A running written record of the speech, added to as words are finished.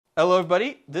Hello,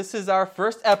 everybody. This is our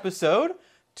first episode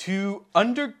to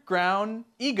Underground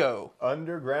Ego.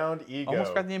 Underground Ego.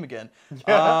 Almost got the name again.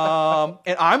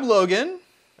 And I'm Logan.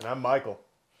 And I'm Michael.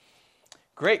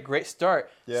 Great start.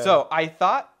 Yeah. So I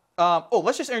thought,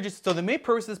 let's just introduce. So the main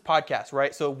purpose of this podcast,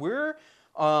 right? So we're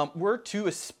two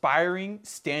aspiring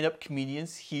stand-up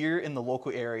comedians here in the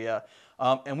local area.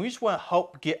 And we just want to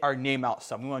help get our name out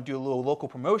some. We want to do a little local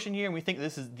promotion here, and we think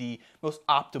this is the most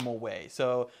optimal way.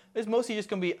 So it's mostly just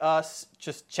going to be us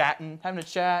just chatting, having a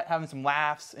chat, having some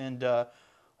laughs, and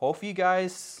hopefully you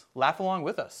guys laugh along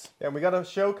with us. Yeah, and we got a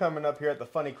show coming up here at the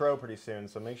Funny Crow pretty soon,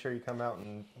 so make sure you come out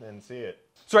and see it.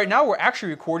 So right now we're actually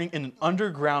recording in an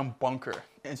underground bunker.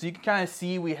 And so you can kind of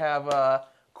see we have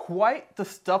quite the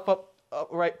stuff up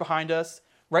right behind us.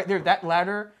 Right there, that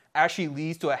ladder actually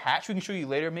leads to a hatch. We can show you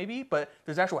later maybe, but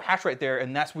there's an actual hatch right there,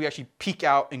 and that's where we actually peek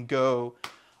out and go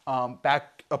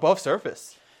back above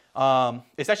surface.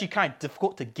 It's actually kind of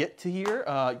difficult to get to here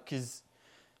because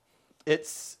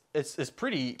it's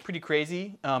pretty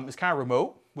crazy. It's kind of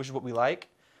remote, which is what we like.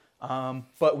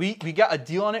 But we got a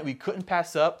deal on it we couldn't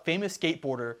pass up. Famous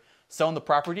skateboarder selling the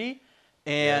property,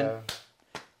 and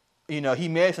you know, he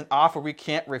made us an offer we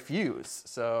can't refuse.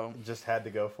 So just had to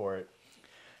go for it.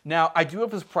 Now, I do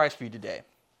have a surprise for you today.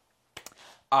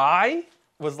 I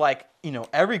was like, you know,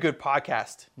 every good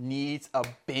podcast needs a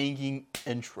banging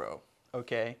intro,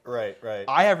 okay? Right.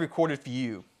 I have recorded for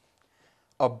you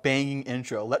a banging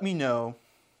intro. Let me know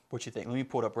what you think. Let me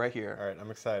pull it up right here. All right, I'm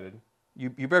excited.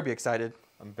 You better be excited.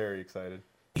 I'm very excited.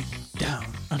 Deep down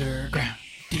underground,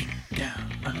 deep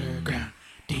down underground,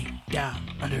 deep down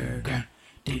underground,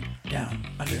 deep down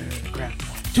underground.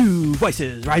 Two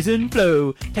voices rise and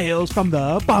flow, tales from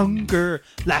the bunker,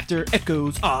 laughter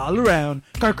echoes all around,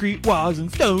 concrete walls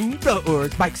and stone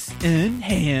floors, mics in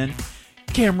hand,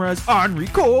 cameras on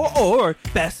record,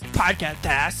 best podcast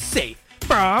that's safe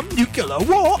from nuclear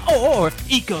war or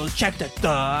Eagles checked at the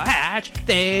hatch.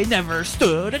 They never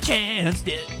stood a chance.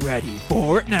 Get ready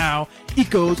for it now.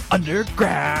 Eagles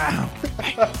underground.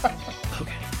 Hey,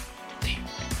 Logan. Deep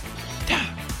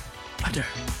down underground.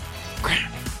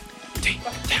 Deep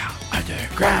down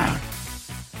underground.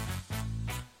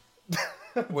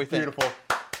 What do you think?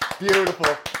 Beautiful.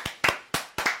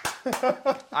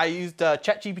 I used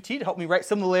ChatGPT to help me write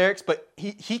some of the lyrics, but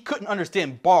he couldn't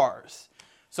understand bars.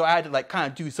 So I had to like kind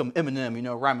of do some Eminem, you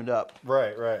know, rhyme it up.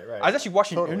 Right. I was actually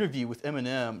watching an interview with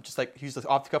Eminem, just like he was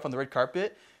off the cuff on the red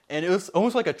carpet, and it was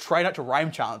almost like a try not to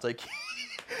rhyme challenge. Like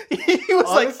he was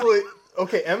Honestly,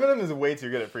 okay, Eminem is way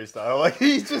too good at freestyle. Like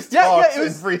he just talks in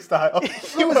freestyle.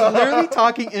 He was literally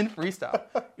talking in freestyle.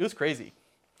 It was crazy.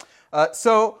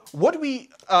 So what do we?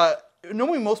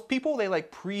 Normally, most people they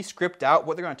like pre-script out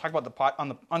what they're going to talk about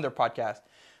on their podcast.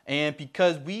 And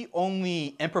because we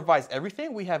only improvise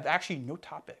everything, we have actually no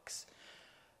topics.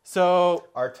 So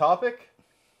Our topic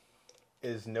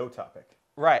is no topic.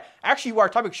 right, actually, what our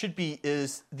topic should be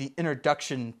is the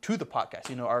introduction to the podcast.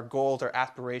 You know, our goals, our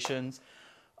aspirations.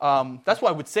 That's what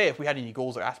I would say if we had any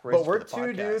goals or aspirations. But we're for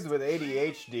the two podcast. dudes with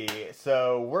ADHD,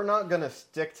 so we're not going to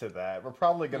stick to that. We're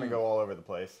probably going to go all over the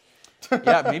place.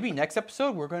 Yeah, maybe next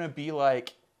episode we're going to be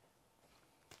like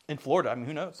in Florida. I mean,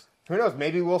 who knows? Who knows?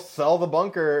 Maybe we'll sell the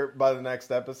bunker by the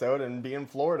next episode and be in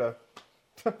Florida.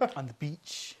 On the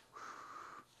beach.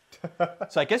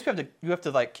 So I guess you have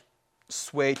to like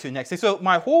sway to the next thing. So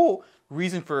my whole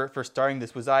reason for starting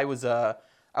this was I was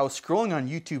scrolling on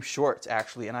YouTube Shorts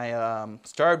actually, and I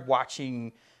started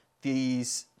watching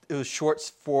these. It was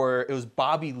shorts for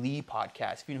Bobby Lee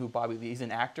podcast. If you know who Bobby Lee is, he's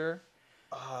an actor.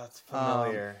 Oh, it's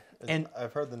familiar. and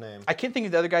I've heard the name. I can't think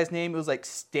of the other guy's name. It was like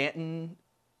Stanton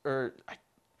or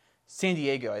San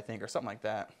Diego, I think, or something like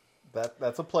that.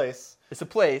 That's a place. It's a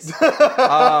place.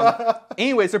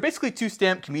 Anyways, they're basically two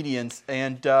stand-up comedians,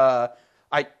 and it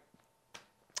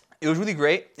was really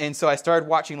great. And so I started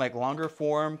watching like longer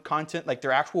form content, like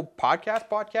their actual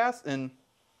podcasts, and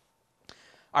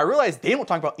I realized they don't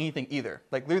talk about anything either.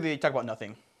 Like literally, they talk about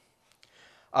nothing.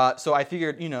 So I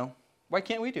figured, you know, why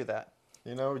can't we do that?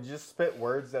 You know, you just spit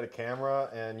words at a camera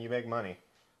and you make money.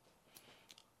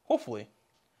 Hopefully.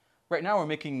 Right now we're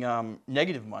making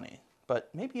negative money. But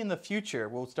maybe in the future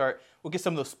we'll get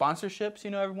some of those sponsorships,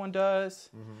 you know, everyone does.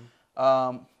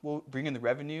 Mm-hmm. We'll bring in the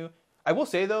revenue. I will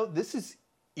say though, this is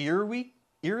eerily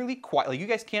quiet. Like you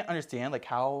guys can't understand like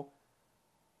how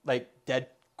like dead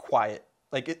quiet.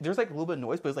 Like there's like a little bit of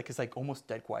noise, but it's like almost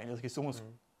dead quiet. It's almost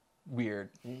weird.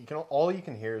 All you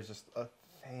can hear is just a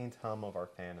faint hum of our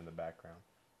fan in the background.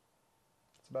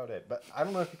 That's about it. But I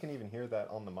don't know if you can even hear that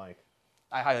on the mic.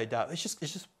 I highly doubt. It's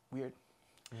just weird.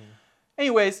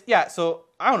 Anyways, yeah, so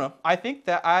I don't know. I think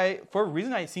that for a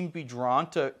reason I seem to be drawn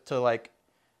to like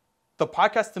the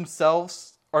podcasts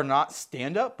themselves are not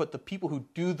stand-up, but the people who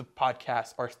do the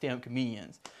podcast are stand-up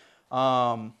comedians.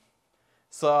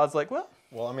 So I was like, well,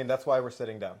 Well, I mean, that's why we're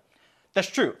sitting down. that's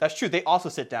true. That's true. They also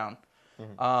sit down.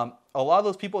 A lot of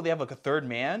those people, they have like a third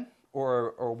man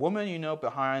or a woman, you know,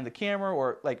 behind the camera,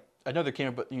 or like another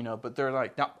camera, but you know, but they're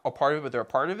like not a part of it, but they're a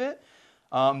part of it.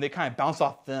 They kind of bounce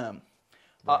off them.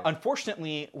 Right.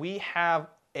 Unfortunately, we have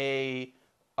a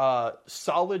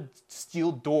solid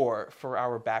steel door for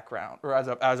our background, or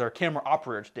as our camera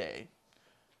operator today.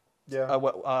 Yeah.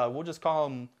 We'll just call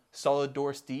him Solid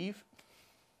Door Steve.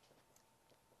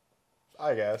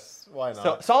 I guess. Why So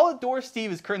not? Solid Door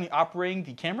Steve is currently operating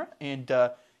the camera, and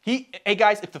hey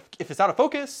guys, if it's out of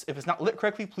focus, if it's not lit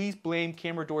correctly, please blame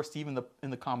Camera Door Steve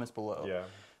in the comments below. Yeah.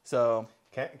 So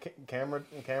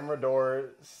Camera door,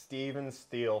 Steven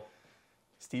Steele.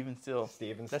 Steven Steele.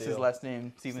 Steven That's Steele. his last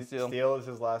name. Steven Steele. Steele is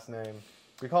his last name.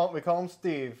 We call him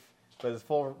Steve, but his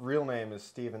full real name is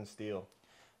Steven Steele.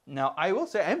 Now I will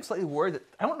say I'm slightly worried that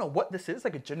I don't know what this is,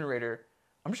 like a generator.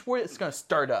 I'm just worried it's going to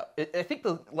start up. I think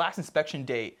the last inspection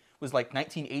date was like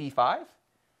 1985,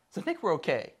 so I think we're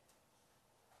okay.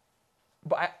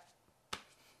 But I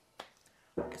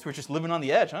guess we're just living on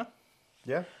the edge, huh?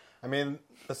 Yeah. I mean,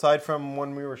 aside from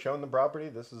when we were shown the property,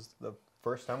 this is the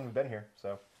first time we've been here.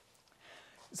 So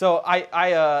So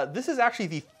this is actually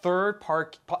the third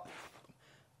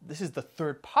this is the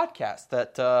third podcast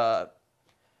that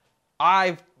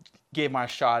I've gave my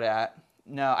shot at.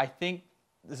 Now I think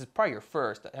this is probably your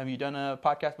first. Have you done a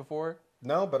podcast before?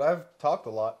 no, but I've talked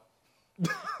a lot.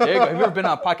 There you go. Have you ever been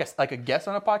on a podcast, like a guest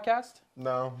on a podcast?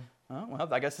 No, Oh,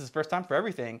 well, I guess this is the first time for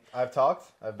everything. I've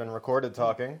talked. I've been recorded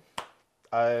talking.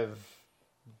 I've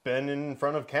been in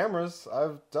front of cameras.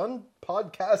 I've done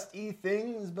podcast-y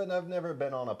things, but I've never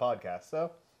been on a podcast.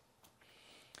 So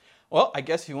Well, I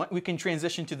guess if you want, we can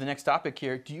transition to the next topic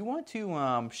here. Do you want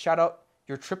to shout out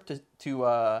your trip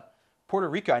to Puerto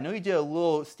Rico? I know you did a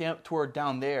little stamp tour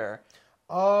down there.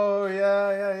 Oh,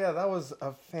 yeah. That was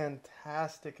a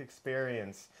fantastic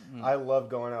experience. I love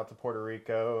going out to Puerto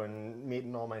Rico and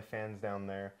meeting all my fans down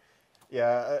there.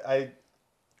 Yeah, I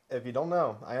if you don't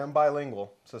know, I am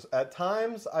bilingual. So at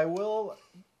times I will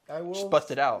Just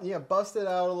bust it out. Yeah, bust it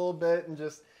out a little bit and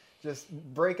just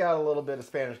break out a little bit of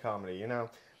Spanish comedy, you know.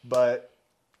 But,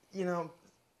 you know,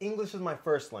 English is my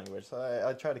first language, so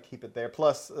I try to keep it there.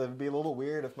 Plus, it'd be a little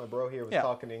weird if my bro here was Yeah.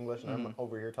 talking English and I'm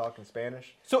over here talking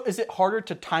Spanish. So is it harder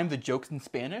to time the jokes in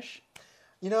Spanish?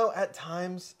 You know, at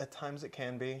times it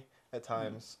can be. At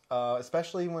times,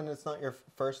 especially when it's not your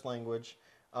first language,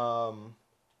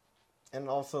 and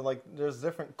also like there's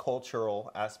different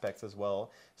cultural aspects as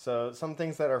well. So some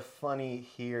things that are funny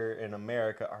here in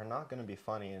America are not going to be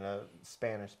funny in a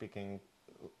Spanish-speaking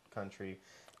country,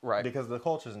 Right. Because the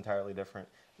culture is entirely different.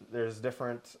 There's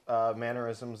different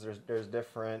mannerisms. There's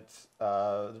different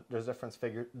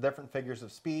figures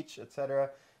of speech,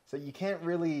 etc. So you can't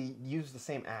really use the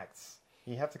same acts.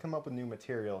 You have to come up with new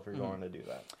material if you're going to do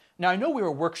that. Now I know we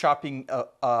were workshopping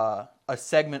a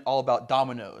segment all about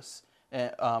dominoes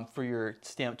for your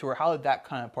stamp tour. How did that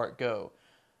kind of part go?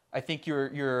 I think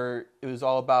it was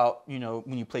all about, you know,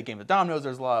 when you play game of dominoes,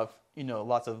 there's a lot of, you know,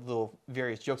 lots of little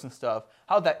various jokes and stuff.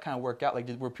 How did that kind of work out? Like,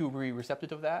 were people really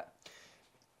receptive of that?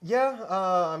 Yeah,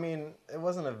 I mean, it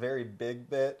wasn't a very big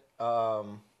bit. The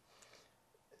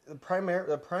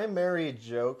primary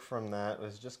joke from that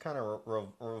was just kind of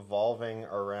revolving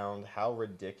around how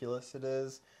ridiculous it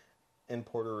is in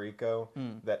Puerto Rico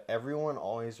that everyone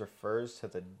always refers to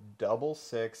the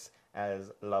 666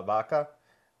 as La Vaca,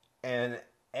 and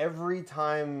every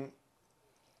time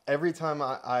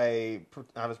I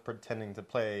was pretending to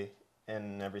play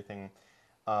and everything,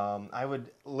 I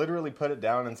would literally put it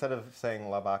down instead of saying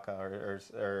La Vaca or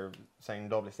saying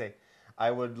doble C.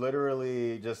 I would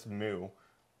literally just moo.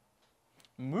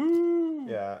 Moo.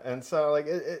 Yeah, and so like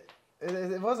it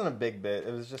wasn't a big bit.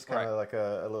 It was just kind of like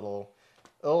a little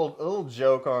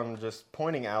joke on just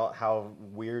pointing out how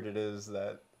weird it is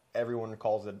that everyone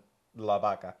calls it La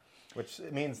Vaca, which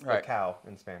means the cow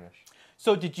in Spanish.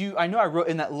 So I know I wrote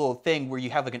in that little thing where you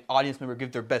have like an audience member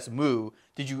give their best moo.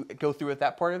 Did you go through with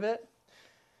that part of it?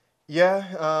 Yeah,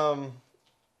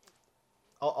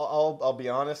 I'll be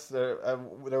honest. There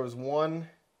was one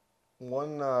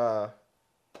diner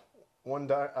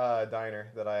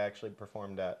that I actually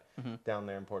performed at down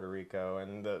there in Puerto Rico,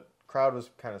 and the crowd was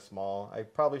kind of small. I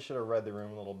probably should have read the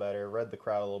room a little better, read the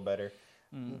crowd a little better.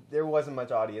 There wasn't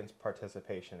much audience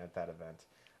participation at that event,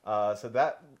 so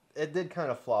that it did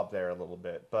kind of flop there a little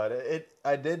bit. But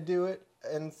I did do it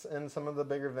in some of the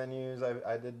bigger venues.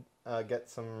 I did get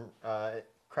some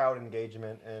crowd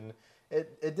engagement, and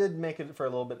it did make it for a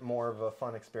little bit more of a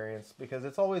fun experience because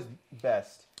it's always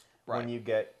best Right. when you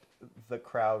get the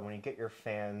crowd, when you get your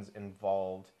fans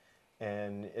involved,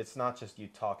 and it's not just you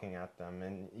talking at them,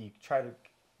 and you try to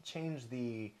change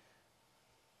the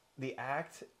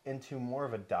act into more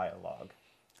of a dialogue.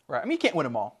 Right. I mean, you can't win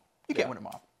them all. You can't win them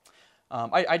all.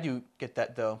 I do get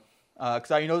that though, because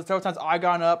several times I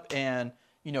gone up and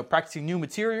practicing new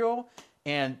material,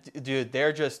 and dude,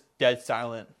 they're just dead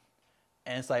silent,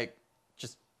 and it's like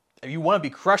just you want to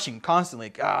be crushing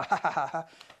constantly,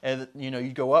 and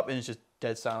you go up and it's just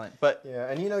dead silent. But Yeah,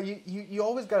 and you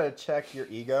always got to check your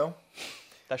ego.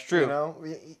 that's true.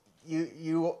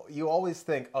 You always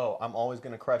think, oh, I'm always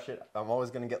going to crush it. I'm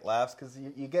always going to get laughs because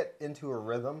you get into a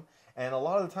rhythm. And a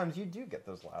lot of the times you do get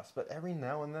those laughs. But every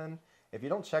now and then, if you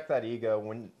don't check that ego,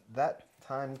 when that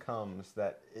time comes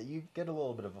that you get a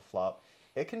little bit of a flop,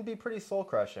 it can be pretty soul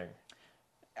crushing.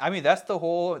 I mean, that's the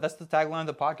tagline of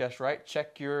the podcast, right?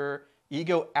 Check your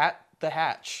ego at the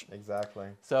hatch. Exactly.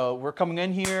 So we're coming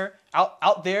in here,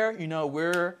 out there,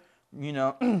 we're,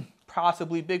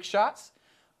 possibly big shots.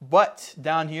 But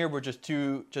down here, we're just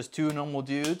two normal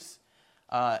dudes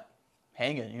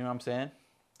hanging, you know what I'm saying?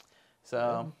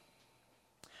 So,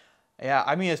 yeah,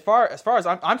 I mean, as far as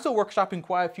I'm still workshopping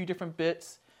quite a few different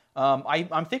bits.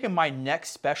 I'm thinking my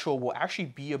next special will actually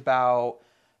be about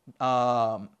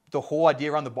the whole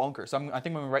idea around the bunker. So I think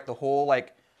I'm going to write the whole,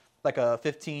 like a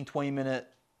 15, 20-minute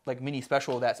mini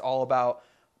special that's all about,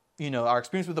 our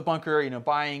experience with the bunker,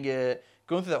 buying it,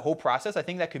 going through that whole process. I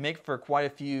think that could make for quite a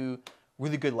few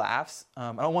really good laughs.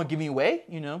 I don't want to give any away,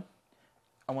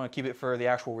 I want to keep it for the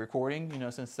actual recording,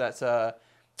 since that's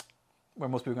where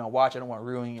most people are going to watch. I don't want to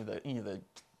ruin any of the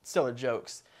stellar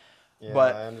jokes. Yeah,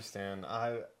 But I understand.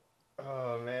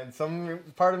 Oh man, some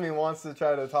part of me wants to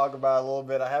try to talk about it a little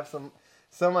bit. I have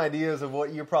some ideas of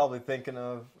what you're probably thinking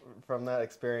of from that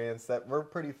experience that were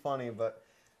pretty funny, but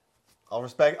I'll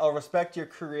respect your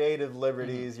creative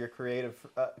liberties, your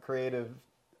creative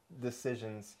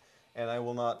decisions, and I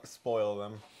will not spoil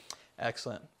them.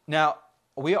 Excellent. Now,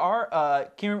 we are,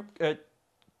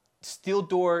 Steel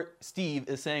Door Steve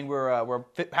is saying we're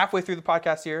halfway through the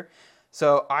podcast here.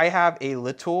 So I have a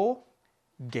little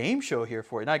game show here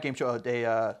for you. Not a game show,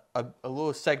 a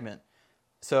little segment.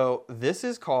 So this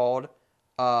is called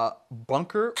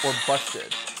Bunker or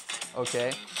Busted.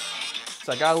 Okay?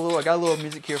 So I got a little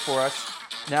music here for us.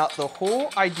 Now, the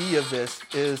whole idea of this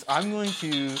is I'm going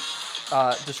to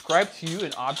describe to you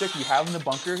an object you have in the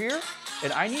bunker here,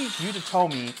 and I need you to tell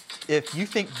me if you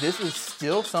think this is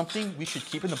still something we should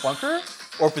keep in the bunker,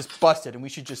 or if it's busted and we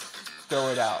should just throw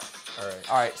it out. All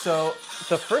right. All right, so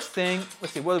the first thing,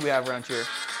 let's see, what do we have around here?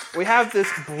 We have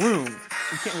this broom.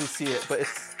 You can't really see it, but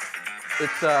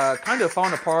it's kind of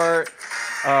falling apart.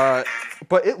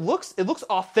 But it looks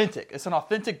authentic. It's an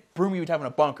authentic broom you would have in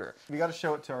a bunker. We got to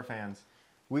show it to our fans.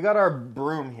 We got our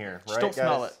broom here, right? Just don't guys?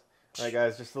 smell it. All right,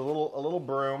 guys, just a little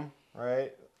broom,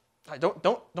 right?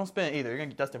 Don't spin it either. You're gonna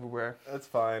get dust everywhere. That's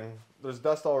fine. There's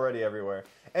dust already everywhere.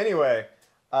 Anyway,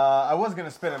 I was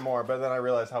gonna spin it more, but then I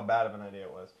realized how bad of an idea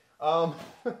it was.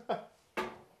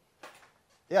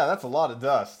 Yeah, that's a lot of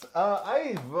dust.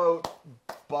 I vote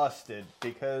busted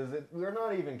because we're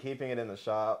not even keeping it in the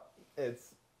shop.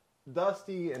 It's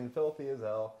dusty and filthy as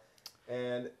hell.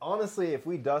 And honestly, if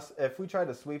we try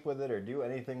to sweep with it or do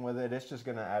anything with it, it's just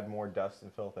gonna add more dust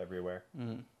and filth everywhere.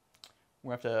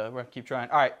 We're gonna have to keep trying.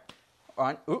 All right.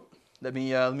 Oop. Let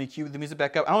me cue the music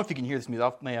back up. I don't know if you can hear this music.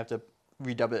 I may have to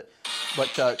redub it.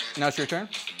 But now it's your turn.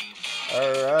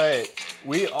 All right.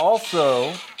 We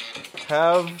also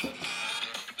have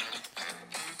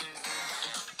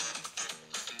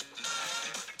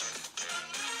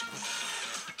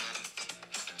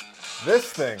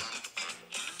this thing.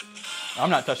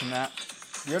 I'm not touching that.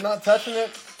 You're not touching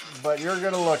it, but you're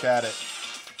going to look at it.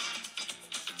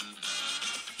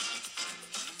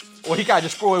 Well, you gotta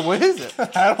just scroll. What is it?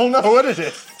 I don't know what it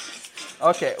is.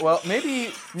 Okay, well,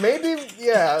 maybe,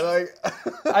 yeah,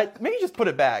 like... maybe just put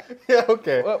it back. Yeah,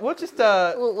 okay. We'll just,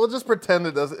 We'll just pretend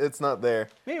it's not there.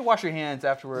 maybe wash your hands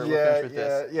after we're finished with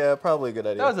this. Yeah, probably a good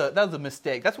idea. That was a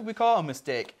mistake. That's what we call a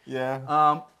mistake.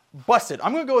 Yeah. Busted.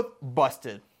 I'm gonna go with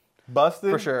busted.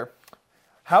 Busted? For sure.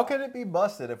 How can it be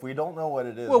busted if we don't know what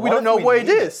it is? Well, we What don't if know what it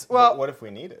need is. Well, what if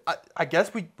we need it? I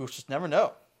guess we'll just never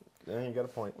know. Yeah, you got a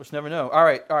point. We'll just never know. All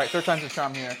right. Third time's the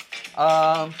charm here.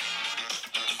 Not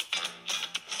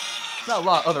a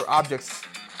lot of other objects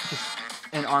just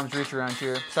in arm's reach around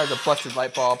here besides a busted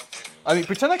light bulb. I mean,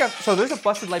 pretend like so there's a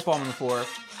busted light bulb on the floor.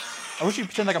 I wish you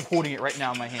pretend like I'm holding it right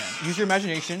now in my hand. Use your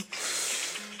imagination.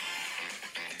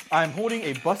 I'm holding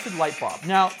a busted light bulb.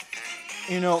 Now,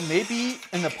 maybe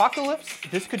in the apocalypse,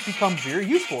 this could become very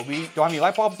useful. We don't have any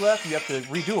light bulbs left. We have to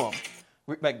redo them,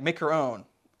 like make our own.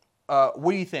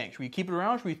 What do you think? Should we keep it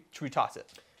around? Or should we toss it?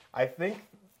 I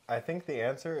think the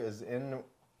answer is in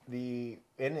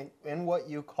what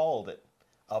you called it,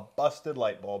 a busted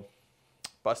light bulb.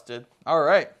 Busted. All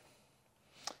right.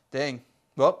 Dang.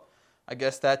 Well, I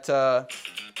guess that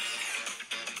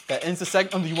ends the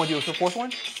segment. Do you want to do the fourth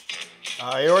one?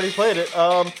 I already played it.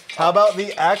 How about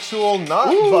the actual not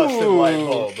busted light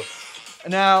bulb?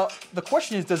 Now, the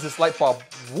question is, does this light bulb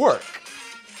work?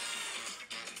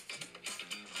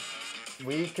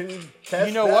 We can test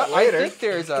You know that what? later. I think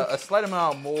there's a slight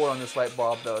amount of mold on this light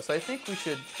bulb, though. So I think we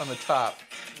should on the top.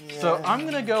 So I'm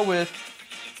going to go with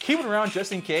keep it around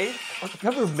just in case.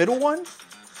 Remember the middle one?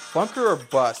 Bunker or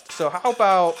bust. So how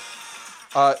about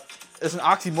it's an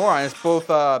oxymoron. It's both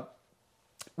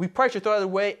we probably should throw it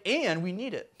away and we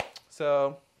need it.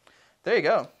 So there you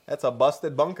go. That's a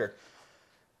busted bunker.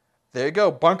 There you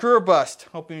go. Bunker or bust.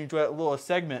 Hope you enjoyed that little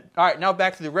segment. All right, now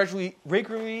back to the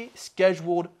regularly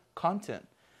scheduled content,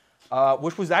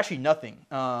 which was actually nothing.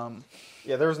 Yeah,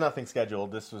 there was nothing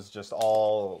scheduled. This was just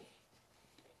all,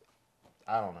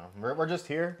 I don't know. We're just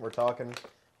here. We're talking.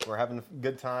 We're having a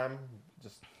good time.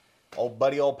 Just old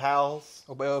pals.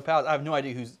 Old pals. I have no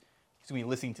idea who's going to be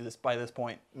listening to this by this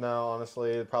point. No,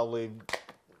 honestly, probably.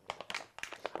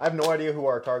 I have no idea who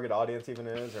our target audience even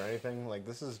is or anything. Like,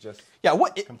 this is just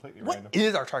Completely random. What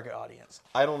is our target audience?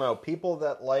 I don't know. People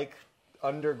that like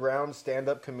underground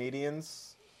stand-up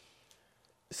comedians.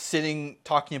 Sitting,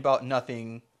 talking about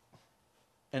nothing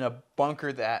in a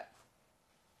bunker that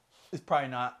is probably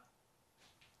not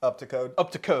Up to code.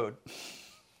 up to code.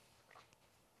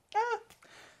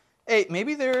 Hey,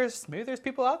 maybe there's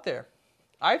people out there.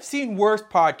 I've seen worse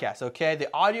podcasts, okay? The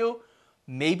audio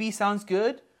maybe sounds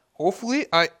good. Hopefully,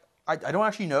 I don't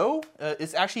actually know.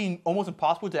 It's actually almost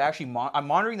impossible to actually I'm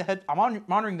monitoring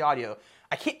the audio.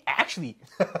 I can't actually.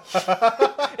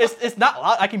 it's not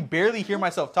loud. I can barely hear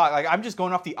myself talk. Like I'm just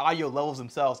going off the audio levels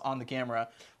themselves on the camera,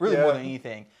 really more than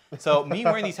anything. So me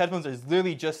wearing these headphones is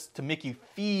literally just to make you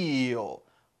feel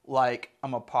like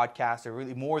I'm a podcaster,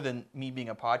 really more than me being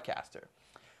a podcaster.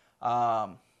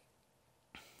 Well,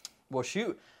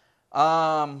 shoot.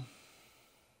 Well,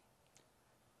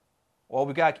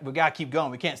 we got to keep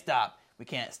going. We can't stop.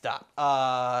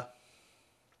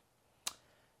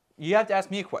 You have to ask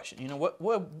me a question. You know,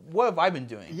 what have I been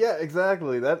doing? Yeah,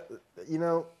 exactly. That,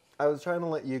 I was trying to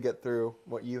let you get through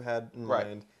what you had in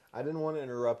mind. I didn't want to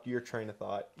interrupt your train of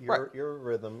thought, your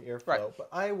rhythm, your flow. But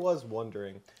I was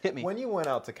wondering, hit me. When you went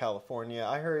out to California,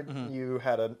 I heard you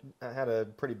had a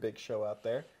pretty big show out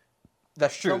there.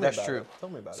 That's true. That's true. Tell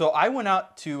me about it. So I went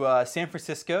out to San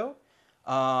Francisco,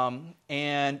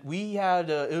 and we had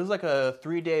it was like a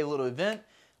 3-day little event,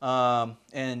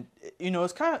 and it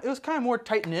was kind of more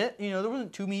tight knit. There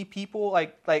wasn't too many people.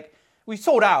 Like we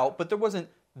sold out, but there wasn't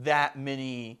that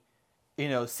many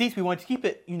seats. We wanted to keep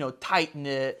it tight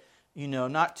knit.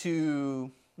 Not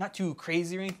too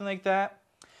crazy or anything like that.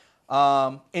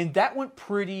 And that went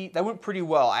pretty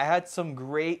well. I had some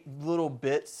great little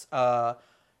bits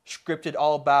scripted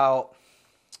all about.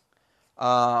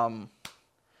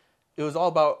 It was all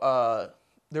about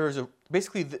there was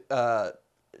basically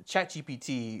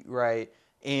ChatGPT, right,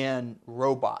 and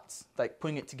robots, like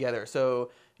putting it together.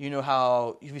 So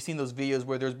how you've seen those videos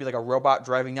where there's be like a robot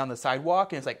driving down the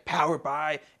sidewalk and it's like powered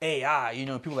by AI,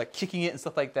 people like kicking it and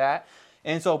stuff like that.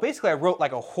 And so basically I wrote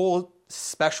like a whole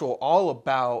special all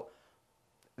about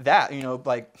that,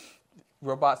 like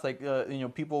robots, like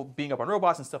people being up on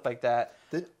robots and stuff like that.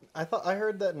 I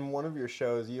heard that in one of your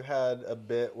shows you had a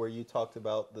bit where you talked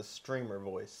about the streamer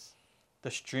voice.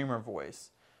 The streamer voice.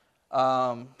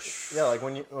 Yeah, like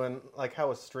when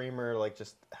how a streamer like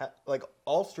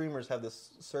all streamers have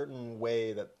this certain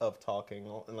way of talking,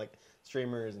 and like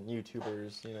streamers and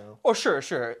YouTubers, Oh,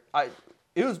 sure.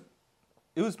 It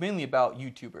was mainly about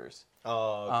YouTubers.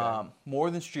 Oh, okay. More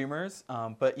than streamers.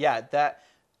 But yeah, that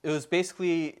it was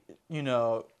basically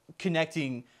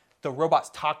connecting the robots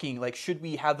talking. Like, should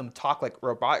we have them talk like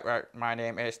robot? Right, my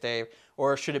name is Dave,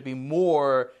 or should it be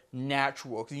more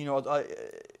natural? Because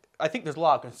I think there's a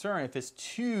lot of concern if it's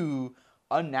too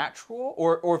unnatural,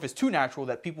 or if it's too natural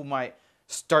that people might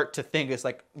start to think it's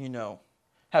like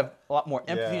have a lot more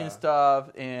empathy and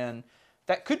stuff, and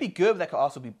that could be good, but that could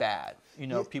also be bad.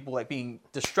 People like being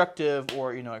destructive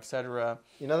or etc.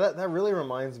 That really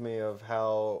reminds me of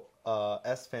how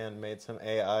SFan made some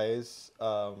AIs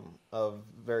of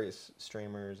various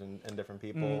streamers and different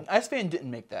people. SFan didn't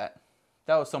make that.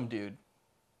 That was some dude.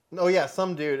 Oh yeah,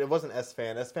 some dude. It wasn't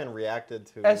SFan. SFan reacted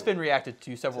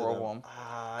to several of them.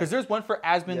 Because there's one for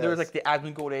Asmon. Yes. There's like the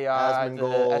Asmongold AI, the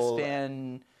Asmongold.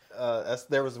 S-Fan.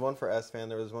 There was one for S-Fan.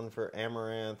 There was one for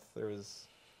Amaranth. There was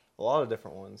a lot of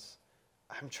different ones.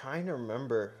 I'm trying to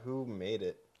remember who made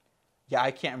it. Yeah,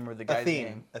 I can't remember the guy's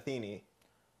name. Athene.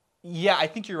 Yeah, I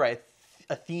think you're right.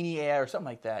 Athene AI or something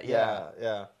like that.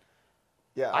 Yeah.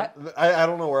 Yeah. I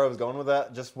don't know where I was going with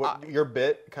that. Just what your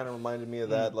bit kind of reminded me of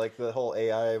that, like the whole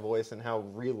AI voice and how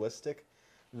realistic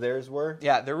theirs were.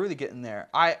 Yeah, they're really getting there.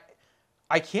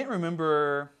 I can't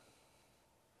remember.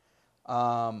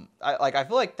 I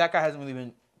feel like that guy hasn't really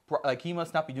been like, he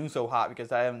must not be doing so hot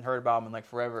because I haven't heard about him in like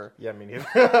forever. Yeah, me neither.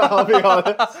 I'll be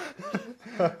honest.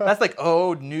 That's like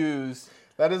old news.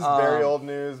 That is very old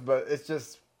news, but it's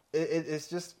just it's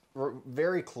just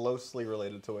very closely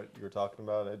related to what you were talking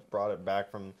about. It brought it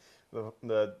back from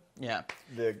the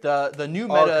new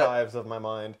meta archives of my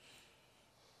mind.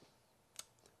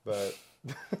 But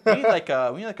we need like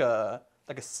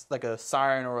a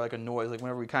siren or like a noise, like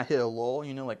whenever we kind of hit a lull,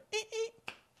 like.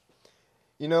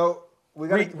 You know, we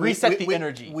got to reset the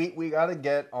energy. We got to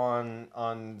get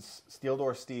on Steel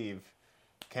Door Steve,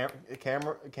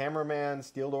 cameraman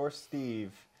Steel Door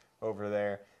Steve over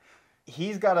there.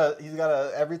 He's got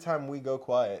to every time we go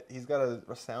quiet, he's got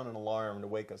to sound an alarm to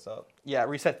wake us up. Yeah,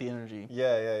 reset the energy.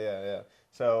 Yeah.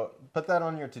 So put that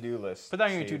on your to-do list. Put that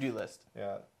on your Steve. to-do list.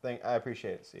 Yeah, I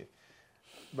appreciate it, Steve.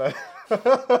 But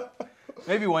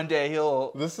maybe one day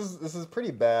he'll. This is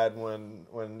pretty bad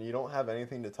when you don't have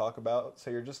anything to talk about,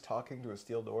 so you're just talking to a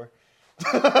steel door.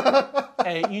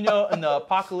 Hey, in the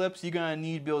apocalypse, you're gonna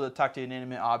need to be able to talk to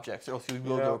inanimate objects, or else you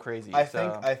will go crazy. I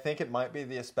think it might be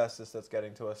the asbestos that's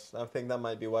getting to us. I think that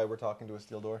might be why we're talking to a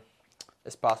steel door.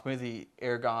 It's possibly the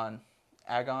argon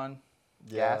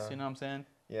gas. You know what I'm saying?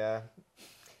 Yeah.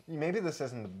 Maybe this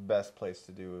isn't the best place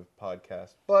to do a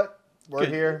podcast, but we're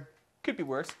here. Could be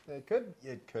worse. It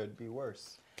could be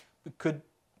worse. It could.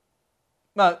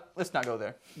 No, let's not go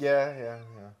there. Yeah.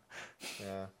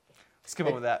 Skip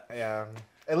over that. Yeah.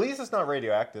 At least it's not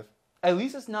radioactive. At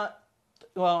least it's not.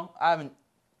 Well, I haven't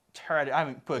tried it. I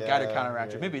haven't put a Geiger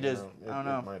counteractive. Maybe it is. I don't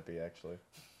know. It might be, actually.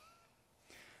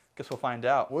 Guess we'll find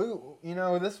out.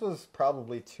 This was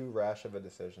probably too rash of a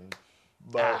decision.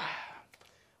 But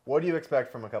what do you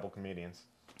expect from a couple comedians?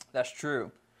 That's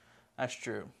true.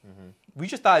 Mm-hmm. We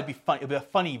just thought it'd be fun. It'd be a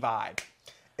funny vibe.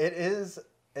 It is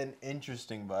an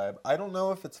interesting vibe. I don't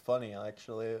know if it's funny,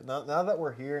 actually. Now that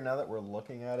we're here, now that we're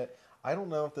looking at it, I don't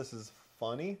know if this is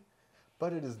funny,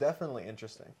 but it is definitely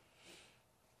interesting.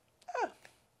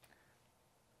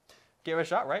 Give it a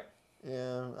shot, right?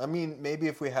 Yeah. I mean, maybe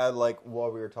if we had, like,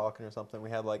 while we were talking or something, we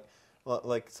had, like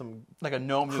some... Like a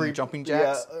gnome doing jumping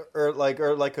jacks? Yeah, or like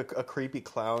a creepy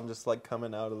clown just, like,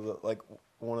 coming out of the, like,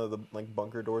 one of the, like,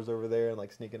 bunker doors over there and,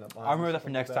 like, sneaking up behind. I remember that for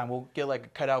next time. We'll get, like, a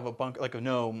cut out of a bunker, like a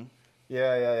gnome.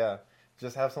 Yeah.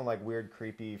 Just have some, like, weird,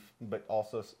 creepy, but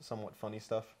also somewhat funny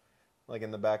stuff, like, in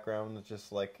the background. It's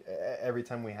just, like, every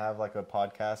time we have, like, a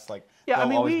podcast, like... Yeah, I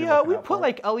mean, we put,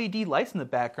 like, LED lights in the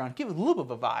background. Give it a little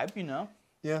bit of a vibe,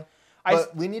 Yeah.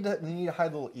 But we need to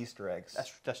hide little Easter eggs.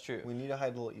 That's true. We need to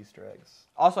hide little Easter eggs.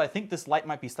 Also, I think this light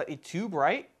might be slightly too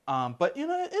bright, but,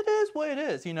 it is what it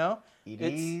is, It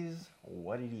is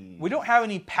what it is. We don't have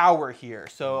any power here,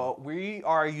 so we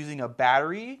are using a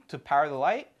battery to power the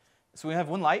light. So we have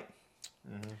one light,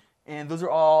 and those are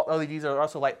all LEDs are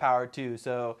also light powered too.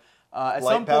 So at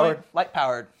some point, light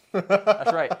powered.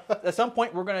 That's right. At some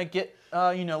point, we're gonna get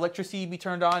electricity be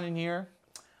turned on in here,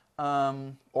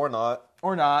 or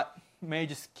not. May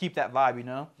just keep that vibe,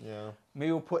 Yeah.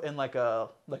 Maybe we'll put in like a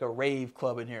rave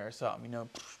club in here or something,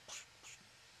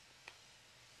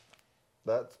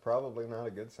 That's probably not a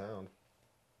good sound.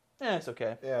 Yeah, it's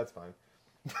okay. Yeah, it's fine.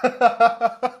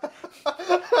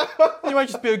 You might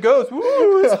just be a ghost.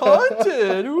 Woo, it's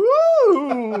haunted.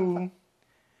 Woo.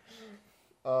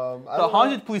 The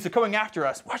haunted police are coming after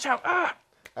us. Watch out. Ah.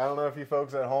 I don't know if you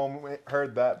folks at home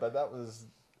heard that, but that was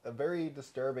a very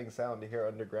disturbing sound to hear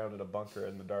underground in a bunker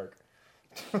in the dark.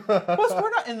 Plus, we're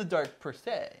not in the dark per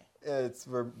se.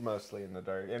 We're mostly in the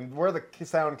dark. And where the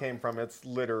sound came from, it's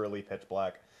literally pitch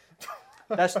black.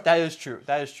 That is true.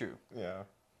 Yeah.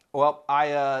 Well,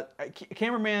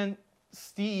 cameraman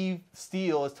Steve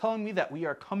Steele is telling me that we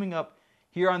are coming up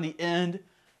here on the end,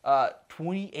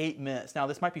 28 minutes. Now,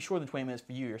 this might be shorter than 20 minutes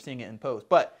for you. You're seeing it in post.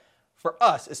 But for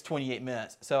us, it's 28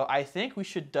 minutes. So I think we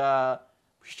should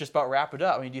just about wrap it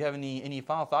up. I mean, do you have any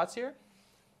final thoughts here?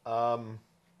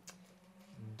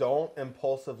 Don't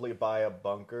impulsively buy a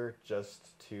bunker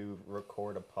just to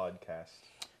record a podcast.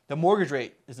 The mortgage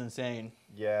rate is insane.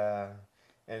 Yeah,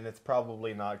 and it's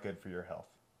probably not good for your health.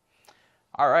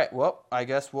 All right. Well, I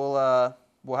guess we'll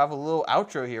have a little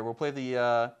outro here. We'll play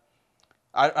the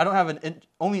I don't have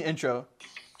only intro,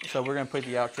 so we're gonna put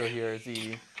the outro here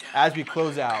as we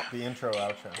close out. The intro,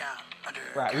 outro.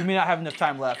 Right, we may not have enough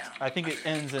time left. I think it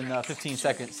ends in 15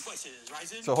 seconds.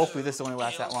 So hopefully this only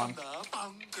lasts that long.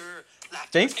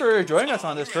 Thanks for joining us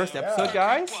on this first episode,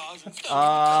 guys.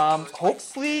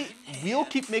 Hopefully we'll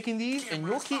keep making these and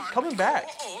you'll keep coming back.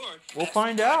 We'll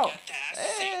find out.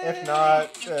 If not,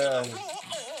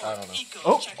 I don't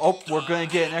know. Oh, we're gonna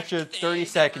get an extra 30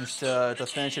 seconds to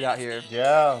finish it out here.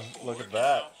 Yeah, look at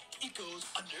that.